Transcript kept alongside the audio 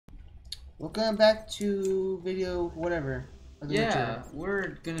Welcome back to video whatever. Yeah, we're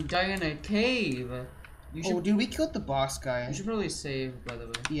gonna die in a cave. You should. Oh, dude, we killed the boss guy. You should probably save, by the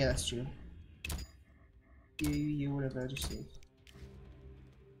way. Yeah, that's true. Yeah, whatever. I just save.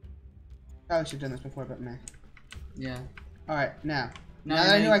 Probably should have done this before, but meh. Yeah. All right, now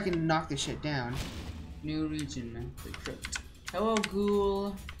that I know I can knock this shit down. New region, the crypt. Hello,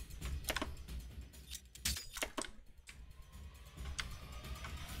 ghoul.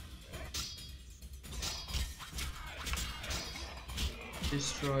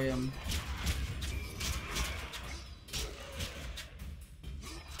 Destroy him.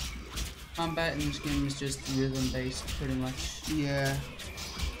 Combat in this game is just rhythm based, pretty much. Yeah.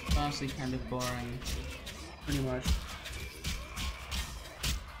 Honestly, kind of boring. Pretty much.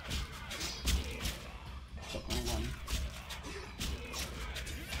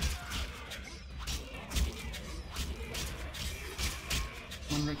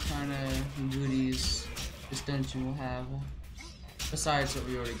 Wonder what kind of goodies this dungeon will have, besides what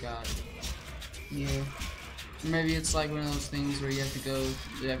we already got. Yeah. Maybe it's like one of those things where you have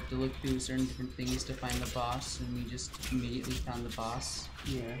to look through certain different things to find the boss, and we just immediately found the boss.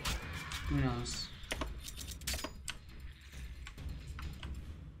 Yeah. Who knows?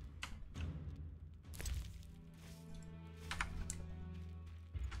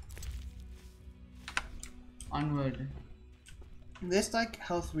 Onward. This like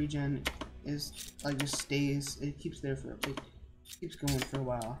health regen is like just stays. It keeps there for it keeps going for a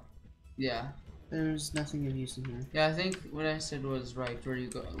while. Yeah. There's nothing of use in here. Yeah, I think what I said was right, where you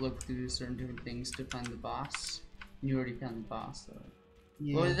go look through certain different things to find the boss. You already found the boss, though.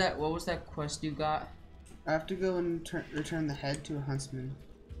 Yeah. What was that quest you got? I have to go and return the head to a huntsman.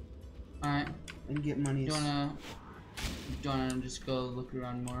 Alright. And get money. Do you wanna just go look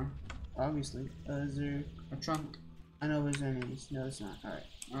around more? Obviously. Is there A trunk? I know there's enemies. No, it's not. Alright.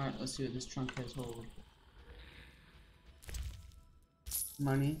 Alright, let's see what this trunk has hold.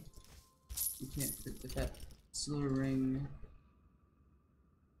 Money. You can't fit with that silver ring.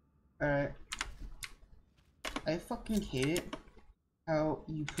 Alright. I fucking hate it how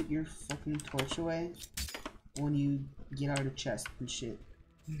you put your fucking torch away when you get out of the chest and shit.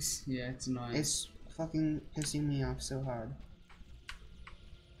 Yeah, it's annoying. It's fucking pissing me off so hard.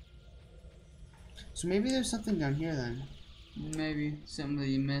 So maybe there's something down here then. Maybe something that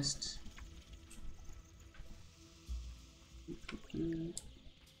you missed.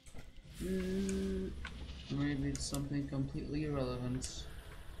 Maybe it's something completely irrelevant.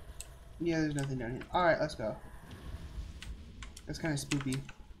 Yeah, there's nothing down here. Alright, let's go. That's kind of spooky.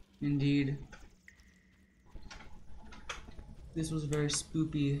 Indeed. This was a very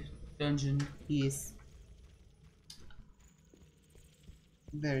spoopy dungeon. Yes.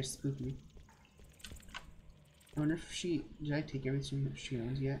 Very spooky. I wonder if did I take everything that she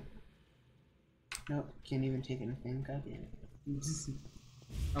owns yet? Nope, can't even take anything. God damn it.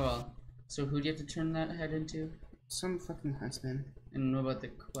 Oh well. So who do you have to turn that head into? Some fucking huntsman. And what about the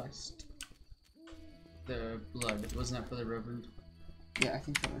quest? The blood. Wasn't that for the Reverend? Yeah, I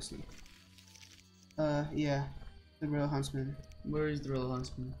think that was me. Yeah. The real huntsman. Where is the real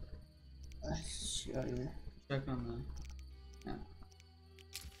huntsman? Show you. Check on the... Yeah.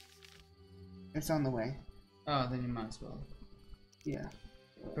 It's on the way. Oh, then you might as well. Yeah.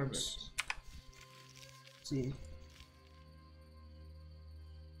 Perfect. Let's see.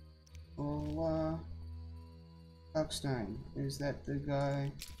 Oh, Elkstein. Is that the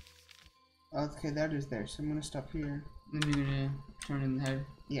guy? Okay, that is there. So I'm gonna stop here. Then you're gonna turn in the head?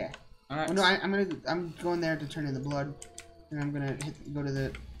 Yeah. Alright. Well, no, I'm going there to turn in the blood, and I'm gonna go to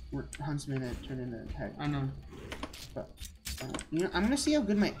the huntsman and turn in the head. I know. But you know, I'm gonna see how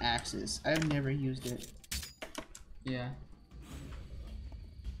good my axe is. I've never used it. Yeah.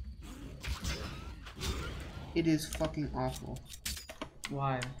 It is fucking awful.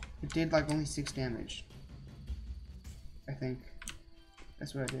 Why? It did like only 6 damage. I think.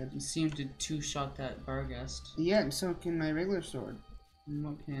 That's what I did. You seem to two-shot that Barghest. Yeah, and so can my regular sword.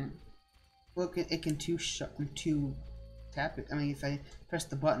 What can't? Look, it can two tap it. I mean, if I press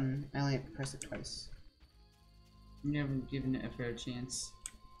the button, I only have to press it twice. You haven't given it a fair chance.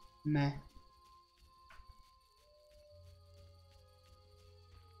 Meh.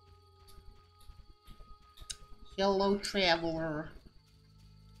 Hello, traveler.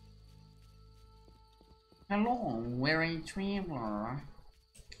 Hello, weary traveler.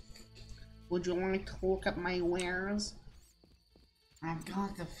 Would you like to look at my wares? I've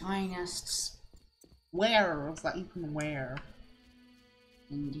got the finest. Wares that you can wear.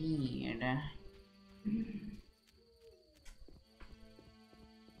 Indeed.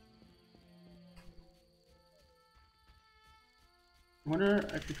 I wonder,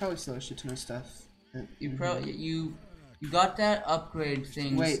 I could probably sell a shit ton of stuff. You got that upgrade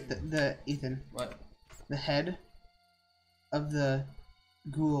thing. Wait, the Ethan. What? The head of the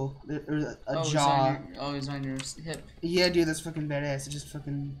ghoul, or a jaw. jaw. He's on your hip. Yeah, dude, that's fucking badass. It just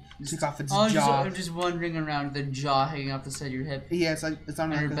fucking took off its jaw. jaw. Just wandering around with the jaw hanging off the side of your hip. Yeah, it's like it's on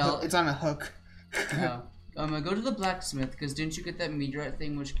like a hook. It's on a hook. Oh. Go to the blacksmith, because didn't you get that meteorite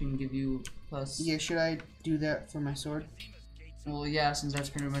thing which can give you plus? Yeah, should I do that for my sword? Well, yeah, since that's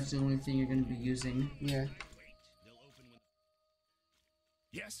pretty much the only thing you're going to be using. Yeah.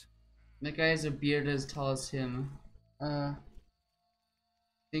 Yes. That guy has a beard as tall as him. I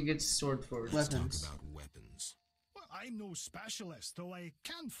think it's sword forged. Weapons. Talk about weapons. Well, I'm no specialist, though I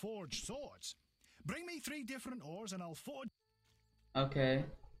can forge swords. Bring me 3 different ores and I'll forge. Okay.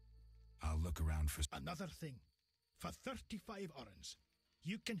 I'll look around for another thing. For 35 orens,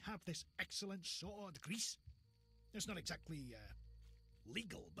 you can have this excellent sword, Grease. It's not exactly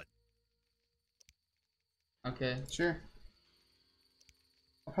legal, but okay. Sure.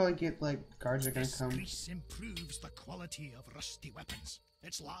 I'll probably get like guards are gonna come. Grease improves the quality of rusty weapons.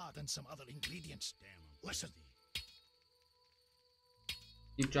 It's lard and some other ingredients. Damn. Listen.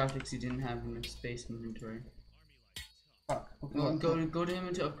 You dropped it because you didn't have enough space in inventory. Fuck. Okay, Go to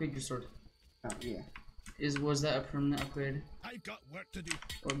him to upgrade your sword. Oh yeah. Was that a permanent upgrade? I've got work to do.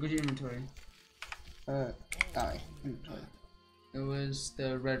 Or go to your inventory. Inventory. It was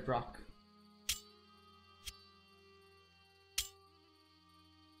the red rock.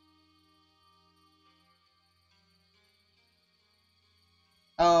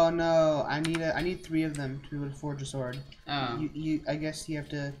 Oh no, I need 3 of them to be able to forge a sword. Oh. I guess you have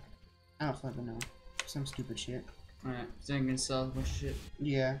to. I don't fucking know. Some stupid shit. Alright, so I'm gonna sell a bunch of shit.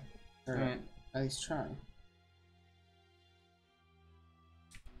 Yeah. Alright. At least try.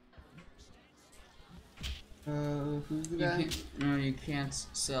 Who's the guy? No, you can't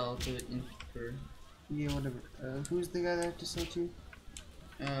sell to the for. Yeah, whatever. Who's the guy that I have to sell to?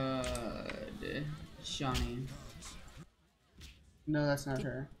 Shani. No, that's not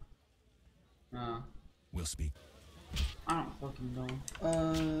her. We'll speak. I don't fucking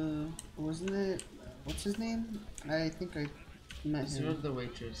know. Wasn't it? What's his name? I think I met him. You're the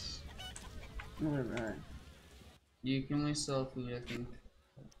waitress. No, whatever. Alright. You can only sell food, I think.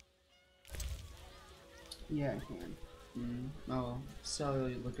 Yeah, I can. Oh, sell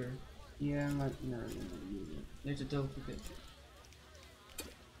liquor. Yeah, I'm not never gonna use it. You have to duplicate.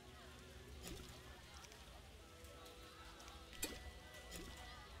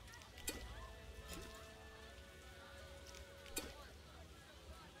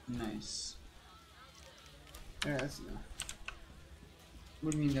 Nice. Alright, that's enough.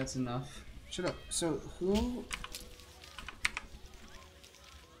 What do you mean that's enough? Shut up. So, who...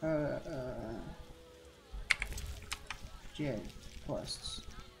 J. Quests.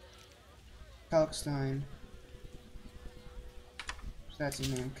 Kalkstein. So that's his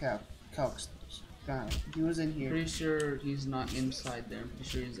name, Kalkstein. He was in here. Pretty sure he's not inside there. I'm pretty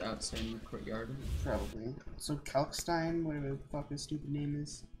sure he's outside in the courtyard. Probably. So Kalkstein, whatever the fuck his stupid name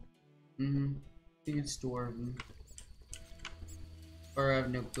is. I think it's dwarven. Or I have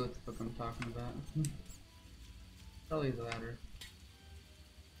no clue what the fuck I'm talking about. Probably the latter.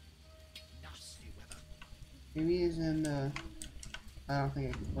 Maybe he's in the... I don't think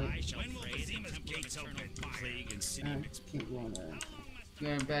I can play. I can't go on that.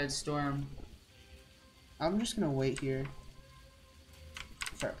 You're in a bad storm. I'm just gonna wait here.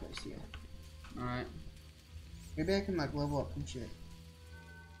 Fireplace, yeah. Alright. Maybe I can like level up and shit.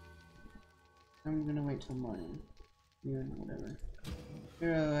 I'm gonna wait till morning. Yeah, whatever.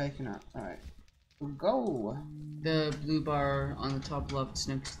 I cannot. Alright. We'll go! The blue bar on the top left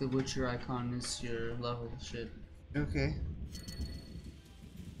next to the Witcher icon is your level shit. Okay.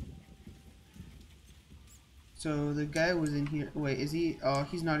 So the guy was in here. Wait, is he? Oh,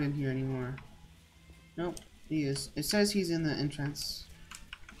 he's not in here anymore. Nope, he is. It says he's in the entrance.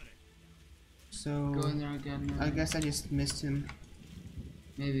 So Go in there again. Maybe. I guess I just missed him.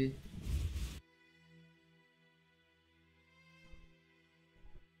 Maybe.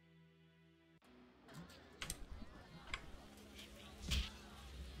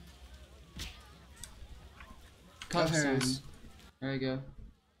 Cuffstones. There you go.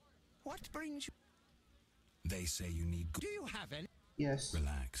 What brings you? They say you need. Do you have any? Yes.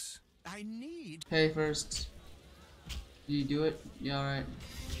 Relax. I need. Hey, first. You do it? Yeah, alright.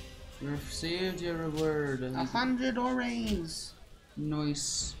 You received your reward. 100 oranges.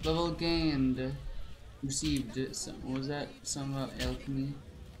 Nice. Level gained. Received. What was that? Something about alchemy.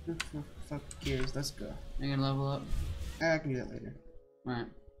 Fuck cares. Let's go. Are you gonna level up? I can do that later. Alright.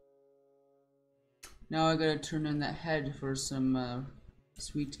 Now I gotta turn in that head for some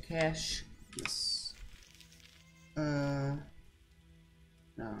sweet cash. Yes. No.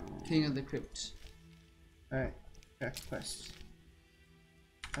 King of the Crypt. Alright, back to quest.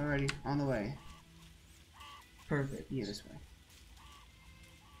 Alrighty, on the way. Perfect. Yeah, this way.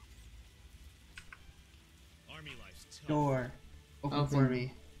 Army life's tough. Door. Open Open. for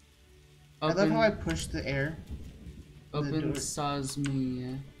me. Open, I love how I push the air. the open door.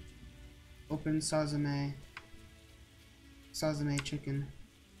 Sazmi. Open Sazame. Sazame chicken.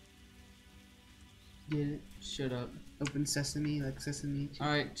 Get it? Shut up. Open sesame, like sesame chicken.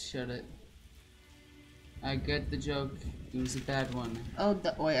 Alright, shut it. I get the joke. It was a bad one. Oh,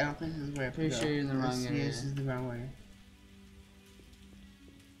 wait, I don't think this is where I have to Pretty go. sure you're in the wrong Yes, area. Yes, this is the wrong way.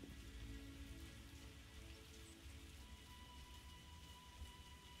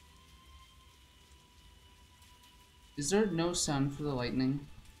 Is there no sound for the lightning?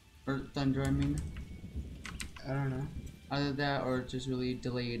 Or thunder, I mean? I don't know. Either that or it's just really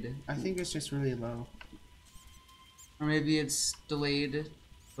delayed. I think it's just really low. Or maybe it's delayed,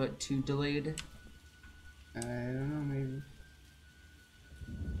 but too delayed. I don't know, maybe.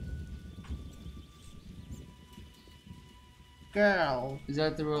 Girl, Is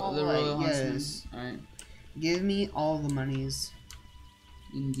that the Alright, Royal Huntsman? yes. Alright. give me all the monies.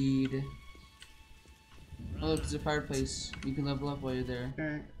 Indeed. Oh look, there's a fireplace. You can level up while you're there.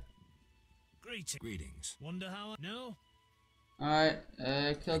 Alright. Greetings. Wonder how I... No? Alright,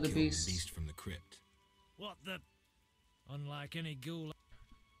 kill the Killed beast. the beast from the crypt. What the... Unlike any ghoul,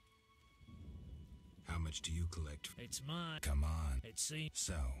 How much do you collect? it's mine. Come on. It seems...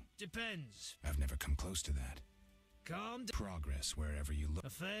 So, Depends. I've never come close to that. Calm down. Progress wherever you look. A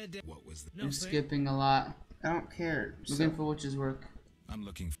fair day. What was the... You're Nothing. skipping a lot. I don't care. Looking So, for witch's work. I'm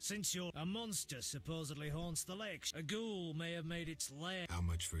looking for... Since you're a monster supposedly haunts the lake, a ghoul may have made its lair. How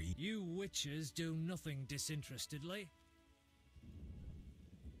much for each? You witches do nothing disinterestedly.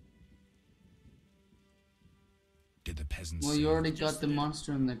 Did the peasants Well, say you already Just got the the-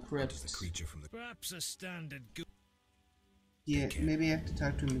 monster in the what does crypt. the creature from the... Perhaps a standard ghoul. yeah, Take care. maybe I have to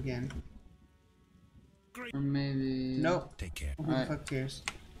talk to him again. Or maybe... Nope. Take care. Who the Alright. fuck cares?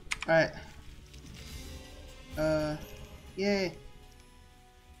 Alright. Yay.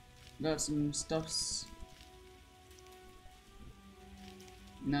 Got some stuffs.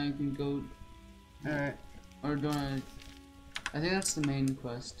 Now you can go... Alright. Or don't I think that's the main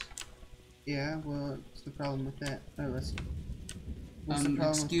quest. Yeah, well, what's the problem with that? Oh, let's see. What's the problem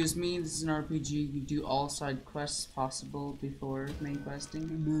Excuse me, this is an RPG. You do all side quests possible before main questing.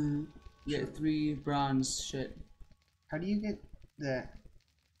 with... You get 3 bronze shit. How do you get that?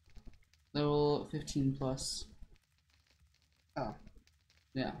 Level 15 plus. Oh,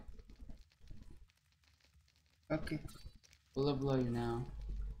 Yeah. okay. What level are you now?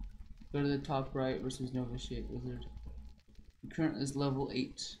 Go to the top right versus Novitiate Wizard. Your current is level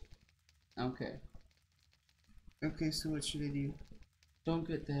 8. Okay. Okay, so what should I do? Don't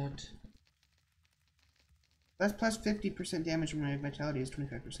get that. That's plus 50% damage when my vitality is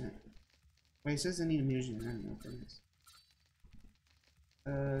 25%. Wait, it says I need a mutagen. I don't know what that is.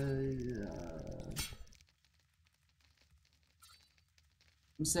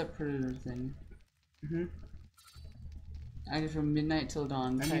 What's that predator thing? Active from midnight till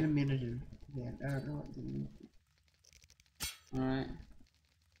dawn. I need a mutagen. Yeah, I don't know what to do. Alright.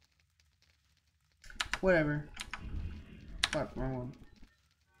 Whatever. Fuck, wrong one.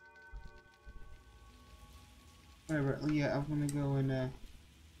 Whatever. Oh, yeah, I'm gonna go and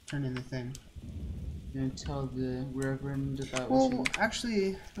turn in the thing. You're gonna tell the Reverend about Well, what you...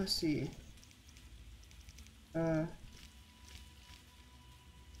 actually, let's see.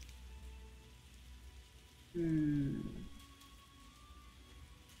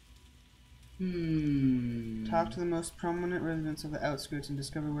 Talk to the most prominent residents of the outskirts and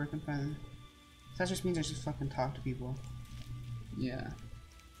discover where I can find them. So that just means I should fucking talk to people. Yeah.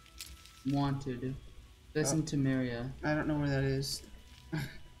 Wanted. Listen to Maria. I don't know where that is.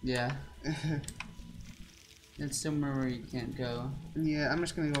 Yeah. It's somewhere where you can't go. Yeah, I'm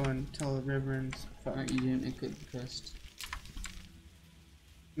just gonna go and tell the Reverend. Fuck. Alright, you didn't equip the quest.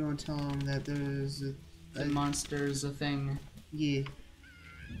 Go and tell him that there's The monster's a thing. yeah.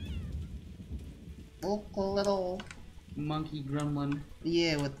 Little. Monkey gremlin.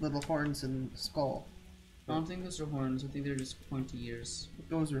 Yeah, with little horns and skull. I don't think those are horns, I think they're just pointy ears.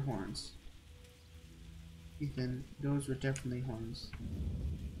 Those are horns. Ethan, those were definitely horns.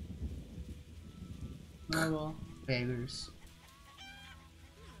 Oh well. Beggars.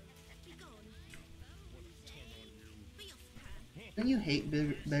 Don't you hate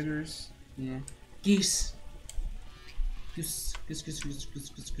beggars? Yeah. Geese! Goose, goose, goose, goose, goose, goose,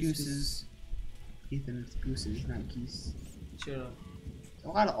 goose, goose. Gooses. Ethan, it's gooses, not geese. Shut up. A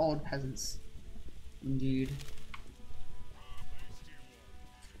lot of old peasants. Indeed.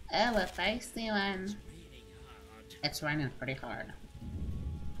 Oh, a feisty one. It's raining pretty hard.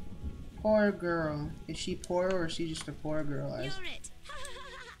 Poor girl. Is she poor or is she just a poor girl? You're it.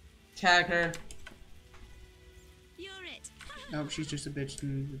 Tag her. You're it. Nope, she's just a bitch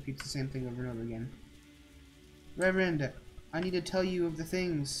and repeats the same thing over and over again. Reverend, I need to tell you of the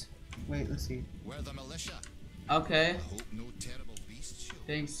things. Wait, let's see. We're the militia. Okay. I hope no terrible beasts show.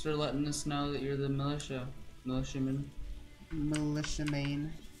 Thanks for letting us know that you're the militiaman. Militia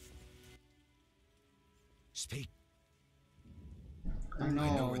main. Speak. I don't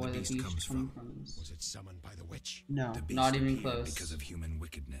know where the beast beast comes come from. from. Was it summoned by the witch? No. The beast Not even appeared close. Because of human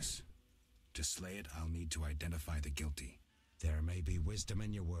wickedness. To slay it, I'll need to identify the guilty. There may be wisdom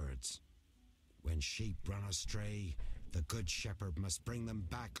in your words. When sheep run astray, the good shepherd must bring them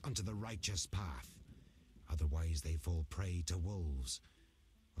back onto the righteous path. Otherwise they fall prey to wolves.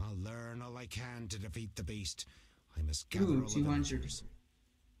 I'll learn all I can to defeat the beast. I must gather Ooh, all the 200. villagers.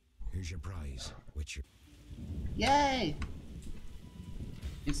 Here's your prize, Witcher. Yay!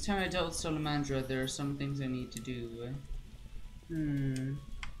 It's time I dealt with Salamandra. There are some things I need to do. Hmm.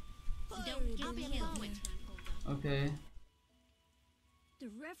 Don't give me a moment. Okay.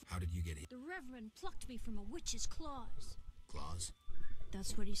 How did you get here? The Reverend plucked me from a witch's claws. Claws?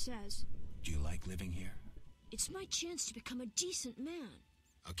 That's what he says. Do you like living here? It's my chance to become a decent man.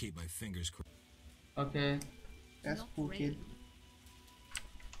 I'll keep my fingers crossed. Okay. That's cool, kid.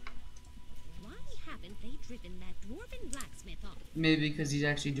 Why haven't they driven that dwarven blacksmith off? Maybe because he's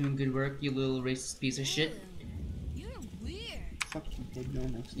actually doing good work, you little racist piece of shit. You're weird. Fuck you, kid. No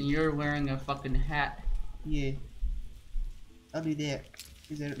one else. And you're wearing a fucking hat. Yeah. I'll do that.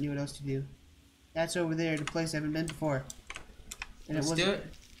 Because I don't know what else to do. That's over there, the place I haven't been before. And Let's it do wasn't.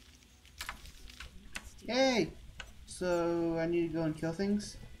 it. Yay! So, I need to go and kill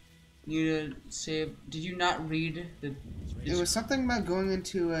things? You to save. Did you not read the? It was something about going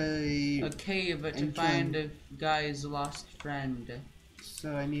into a cave to and find killing. a guy's lost friend.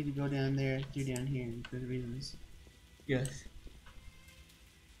 So I need to go down there through down here for the reasons. Yes.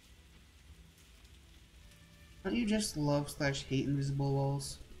 Don't you just love / hate invisible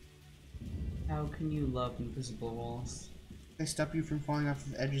walls? How can you love invisible walls? They stop you from falling off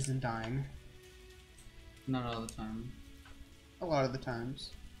the edges and dying. Not all the time. A lot of the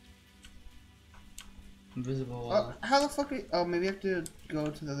times. Invisible Oh, wall. how the fuck oh, maybe I have to go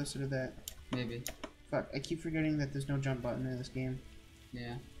to the other side of that. Maybe. Fuck, I keep forgetting that there's no jump button in this game.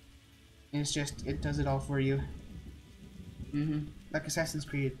 Yeah. And it's just, it does it all for you. Mhm. Like Assassin's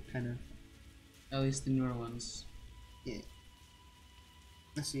Creed, kind of. At least the newer ones. Yeah.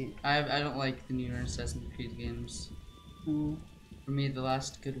 Let's see. I don't like the newer Assassin's Creed games. Ooh. For me, the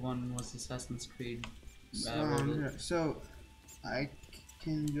last good one was Assassin's Creed. So, I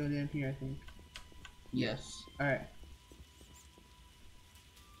can go down here, I think. Yes. Alright.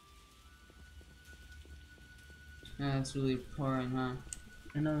 Yeah, it's really pouring, huh?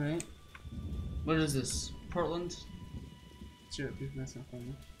 I know, right? What is this? Portland? Sure, that's not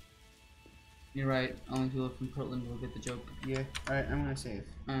funny. You're right. Only people from Portland will get the joke. Yeah. Alright, I'm gonna save.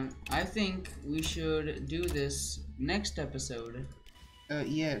 I think we should do this next episode.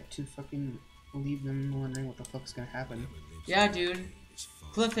 Yeah, to fucking leave them wondering what the fuck's gonna happen. Yeah, dude.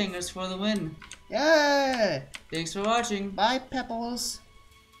 Cliffhangers for the win. Yeah! Thanks for watching. Bye, Pebbles.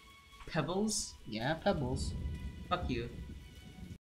 Pebbles? Yeah, Pebbles. Fuck you.